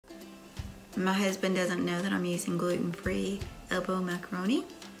My husband doesn't know that I'm using gluten-free elbow macaroni,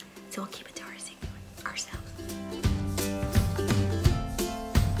 so we'll keep it to ourselves.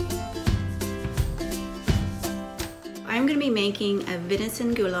 I'm going to be making a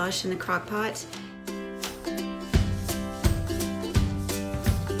venison goulash in the crock pot.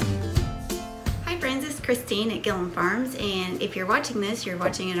 Hi friends, it's Christine at Gilliam Farms, and if you're watching this, you're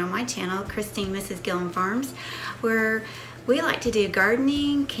watching it on my channel, Christine Mrs.GilliamFarms, where we like to do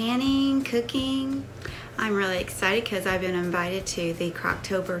gardening, canning, cooking. I'm really excited because I've been invited to the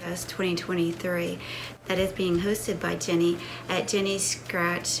Crocktober Fest 2023 that is being hosted by Jeni at Jeni's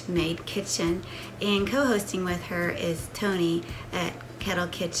Scratch Made Kitchen, and co-hosting with her is Tony at Kettle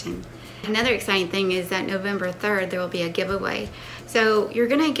Kitchen. Another exciting thing is that November 3rd there will be a giveaway. So you're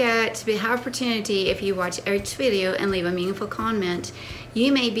gonna get to have opportunity, if you watch each video and leave a meaningful comment,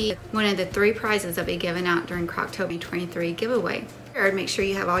 you may be one of the 3 prizes that will be given out during Crocktober 2023 giveaway. Make sure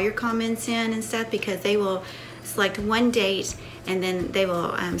you have all your comments in and stuff, because they will select one date and then they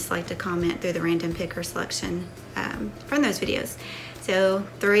will select a comment through the random picker selection from those videos. So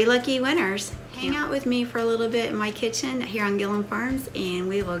 3 lucky winners. Hang out with me for a little bit in my kitchen here on Gilliam Farms, and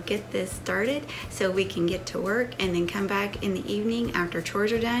we will get this started so we can get to work and then come back in the evening after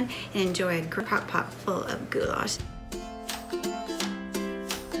chores are done and enjoy a crock pot full of goulash.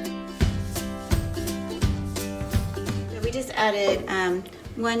 So we just added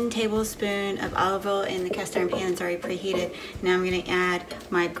 1 tablespoon of olive oil in the cast iron pan that's already preheated. Now I'm going to add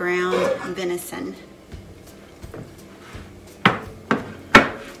my ground venison.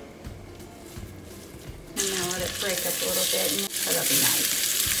 Break up a little bit, and that'll be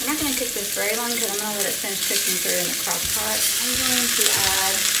nice. I'm not going to cook this very long because I'm going to let it finish cooking through in the crock pot. I'm going to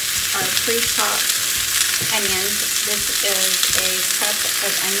add our pre-chopped onions. This is a cup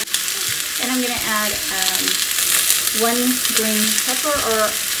of onions. And I'm going to add 1 green pepper, or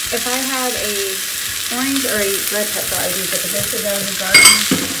if I had a orange or a red pepper, I would use it, but this is out of the garden.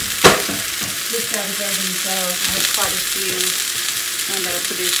 This is out of the garden, so I have quite a few that are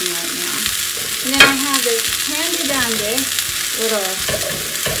producing right now. And then I have this handy-dandy little,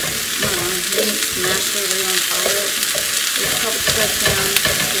 meat masher, what do you want to call it? It's probably cut down.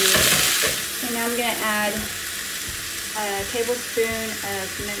 And now I'm going to add a tablespoon of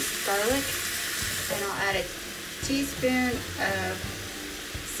minced garlic, and I'll add a teaspoon of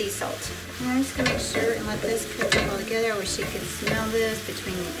sea salt. And I'm just going to make sure and let this cook all together. I wish you could smell this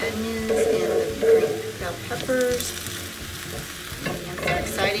between the onions and the green bell peppers. It's so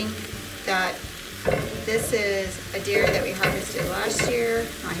exciting that this is a deer that we harvested last year.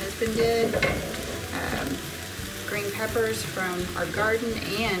 My husband did. Green peppers from our garden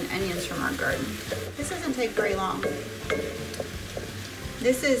and onions from our garden. This doesn't take very long.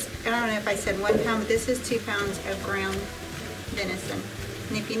 This is, I don't know if I said 1 pound, but this is 2 pounds of ground venison.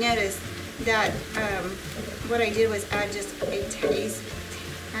 And if you notice that what I did was add just a taste,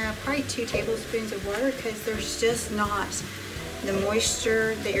 probably 2 tablespoons of water, because there's just not the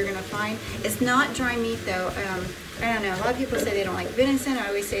moisture that you're gonna find. It's not dry meat though. I don't know, a lot of people say they don't like venison. I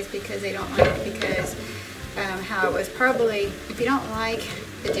always say it's because they don't like it because how it was probably, if you don't like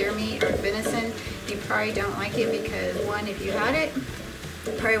the deer meat or venison, you probably don't like it because 1, if you had it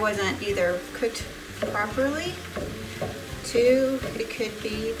probably wasn't either cooked properly. 2, it could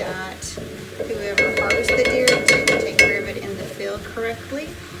be that whoever harvests the deer didn't take care of it in the field correctly,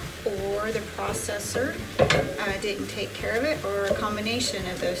 or the processor didn't take care of it, or a combination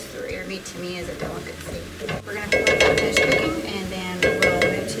of those 3. Or meat to me is a delicacy. We're going to let that finish cooking, and then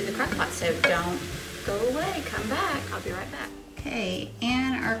we'll move to the crock pot. So don't go away, come back. I'll be right back. Okay,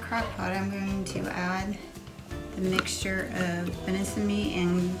 in our crock pot I'm going to add the mixture of venison meat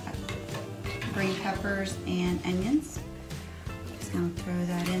and green peppers and onions. Just going to throw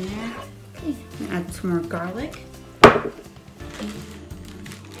that in there. Okay, add some more garlic.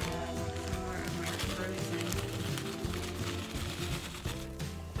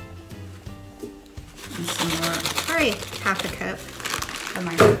 Some more, probably half a cup of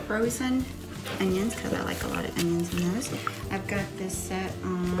my frozen onions, because I like a lot of onions in those. I've got this set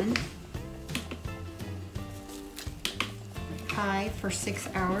on high for 6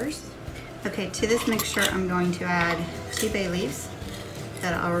 hours. Okay, to this mixture I'm going to add 2 bay leaves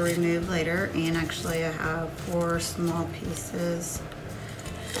that I'll remove later, and actually I have 4 small pieces.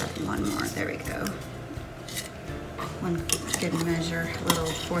 Add 1 more, there we go. 1 good measure, a little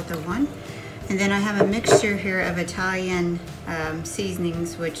 1/4 of 1. And then I have a mixture here of Italian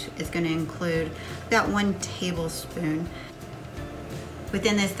seasonings, which is going to include about 1 tablespoon.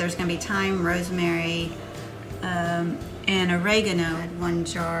 Within this, there's going to be thyme, rosemary, and oregano. Add 1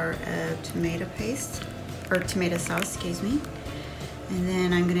 jar of tomato paste, or tomato sauce, excuse me. And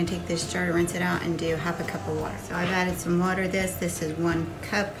then I'm gonna take this jar to rinse it out and do half a cup of water. So I've added some water. This is 1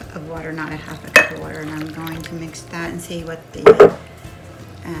 cup of water, not a half a cup of water. And I'm going to mix that and see what the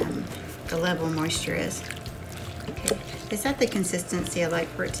level of moisture is. Okay, is that the consistency I like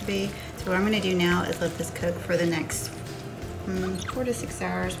for it to be? So what I'm gonna do now is let this cook for the next 4 to 6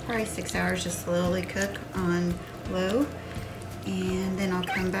 hours, probably 6 hours, just slowly cook on low. And then I'll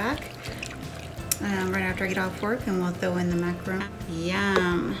come back right after I get off work and we'll throw in the macaroni.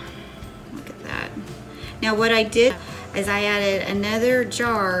 Yum, look at that. Now what I did is I added another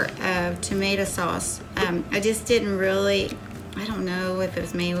jar of tomato sauce. I just didn't really, I don't know if it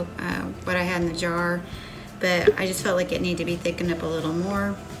was me, what I had in the jar, but I just felt like it needed to be thickened up a little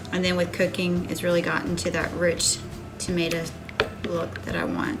more. And then with cooking, it's really gotten to that rich tomato look that I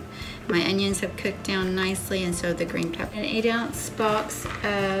want. My onions have cooked down nicely, and so have the green pepper. An 8-ounce box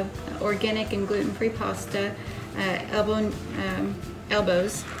of organic and gluten-free pasta,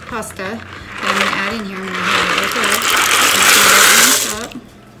 elbows pasta that I'm gonna add in here. I'm gonna have it on top.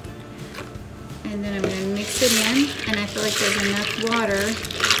 And then I'm gonna mix it in, and I feel like there's enough water.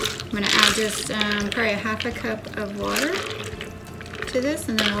 I'm gonna add just probably a half a cup of water to this,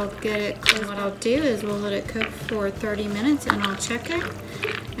 and then we'll get it cooked. What I'll do is we'll let it cook for 30 minutes and I'll check it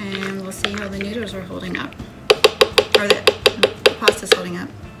and we'll see how the noodles are holding up, or the pasta's holding up.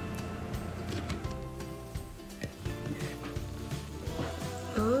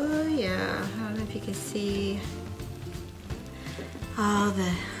 Oh yeah, I don't know if you can see all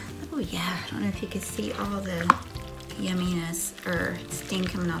the, oh yeah, I don't know if you can see all the yumminess or steam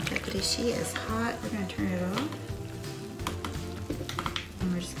coming off it, but if she is hot, we're gonna turn it off.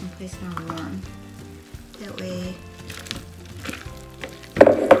 And we're just gonna place it on warm. That way,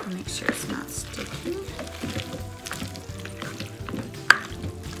 I'll make sure it's not sticky.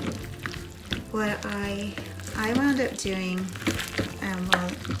 What I wound up doing,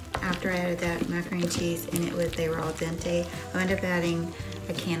 well, after I added that macaroni and cheese and they were al dente, I wound up adding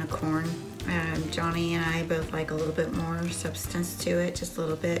a can of corn. Johnny and I both like a little bit more substance to it, just a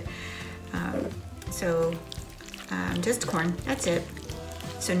little bit. Just corn, that's it.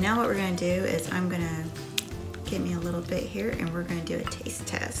 So now what we're gonna do is I'm gonna get me a little bit here and we're gonna do a taste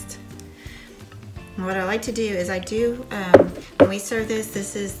test. And what I like to do is when we serve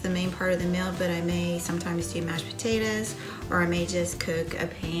this is the main part of the meal, but I may sometimes do mashed potatoes, or I may just cook a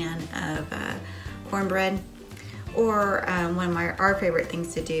pan of cornbread. Or one of our favorite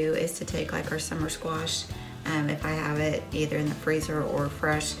things to do is to take like our summer squash, if I have it either in the freezer or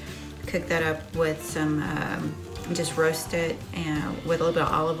fresh, cook that up with some, just roast it and with a little bit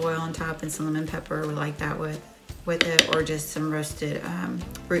of olive oil on top and some lemon pepper. We like that with it, or just some roasted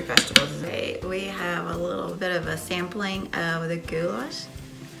root vegetables. Okay, we have a little bit of a sampling of the goulash.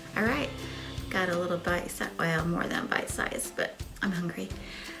 All right, got a little bite size, well, more than bite size, but I'm hungry.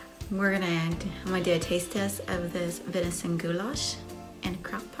 I'm gonna do a taste test of this venison goulash in a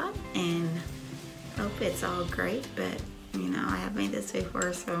crock pot and hope it's all great, but you know, I have made this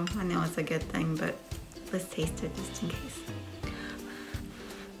before, so I know it's a good thing, but let's taste it just in case.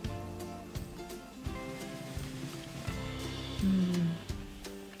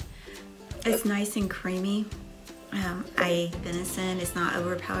 It's nice and creamy. Venison is not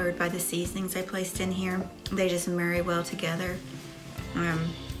overpowered by the seasonings I placed in here. They just marry well together.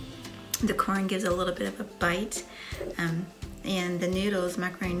 The corn gives a little bit of a bite, and the noodles,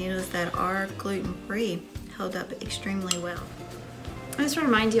 macaroni noodles that are gluten-free, held up extremely well. I just want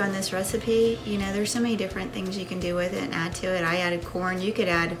to remind you on this recipe, you know, there's so many different things you can do with it and add to it. I added corn. You could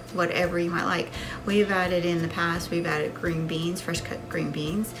add whatever you might like. We've added in the past, we've added green beans, fresh cut green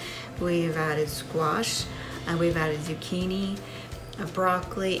beans. We've added squash. We've added zucchini,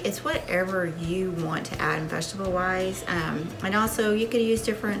 broccoli. It's whatever you want to add vegetable-wise. And also you could use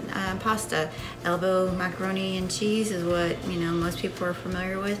different pasta. Elbow macaroni and cheese is what, you know, most people are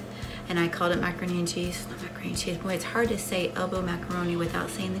familiar with. And I called it macaroni and cheese. Not macaroni and cheese. Boy, it's hard to say elbow macaroni without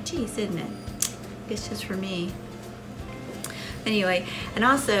saying the cheese, isn't it? It's just for me. Anyway, and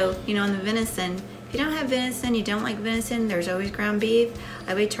also, you know, on the venison, if you don't have venison, you don't like venison, there's always ground beef.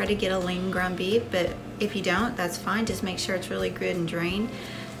 I would try to get a lean ground beef, but if you don't, that's fine. Just make sure it's really good and drained.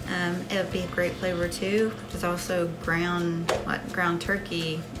 It'll be a great flavor too. There's also ground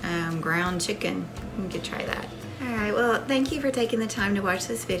turkey, ground chicken. You could try that. All right, well, thank you for taking the time to watch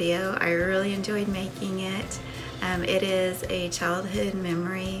this video. I really enjoyed making it. It is a childhood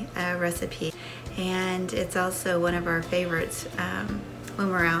memory recipe, and it's also one of our favorites when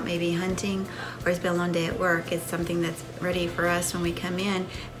we're out maybe hunting or it's been a long day at work. It's something that's ready for us when we come in,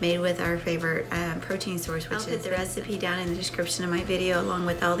 made with our favorite protein source, which is the recipe down in the description of my video, along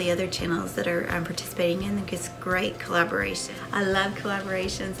with all the other channels that are participating in this great collaboration. I love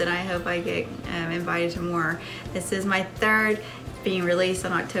collaborations, and I hope I get invited to more. This is my third, being released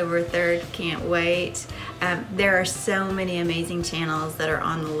on October 3rd. Can't wait. There are so many amazing channels that are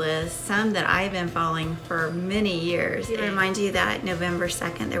on the list, some that I've been following for many years. To remind you that November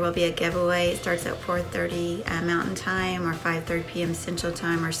 2nd there will be a giveaway. It starts at 4:30 Mountain Time, or 5:30 p.m. Central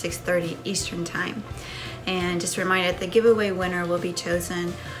Time, or 6:30 Eastern Time. And just a reminder, the giveaway winner will be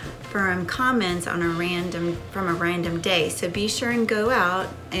chosen from comments on from a random day. So be sure and go out,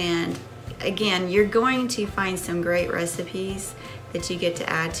 and again, you're going to find some great recipes that you get to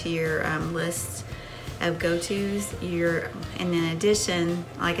add to your list of go-tos. And in addition,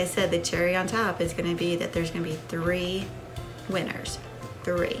 like I said, the cherry on top is going to be that there's going to be 3 winners.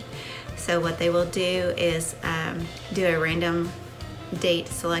 3. So what they will do is do a random date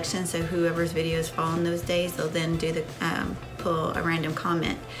selection. So whoever's videos fall in those days, they'll then do the pull a random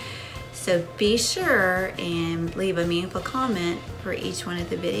comment. So be sure and leave a meaningful comment for each one of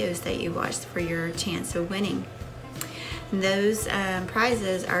the videos that you watched for your chance of winning. And those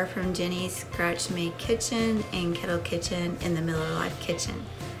prizes are from Jeni's Scratch Made Kitchen and Kettle Kitchen in the MillerLife kitchen.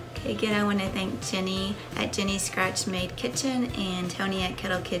 Okay, again, I want to thank Jeni at Jeni's Scratch Made Kitchen and Tony at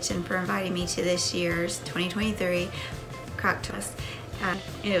Kettle Kitchen for inviting me to this year's 2023 Crocktober.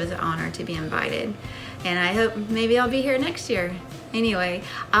 It was an honor to be invited, and I hope maybe I'll be here next year. Anyway,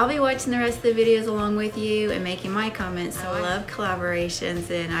 I'll be watching the rest of the videos along with you and making my comments. So I love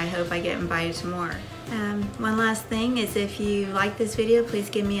collaborations, and I hope I get invited to more. One last thing is, if you like this video, please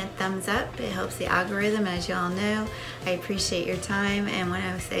give me a thumbs up. It helps the algorithm, as you all know. I appreciate your time, and when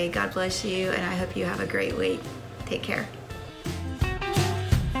I say God bless you, and I hope you have a great week. Take care.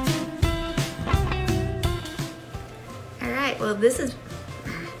 All right, well, this is...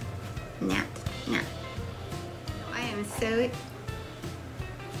 Now. I am so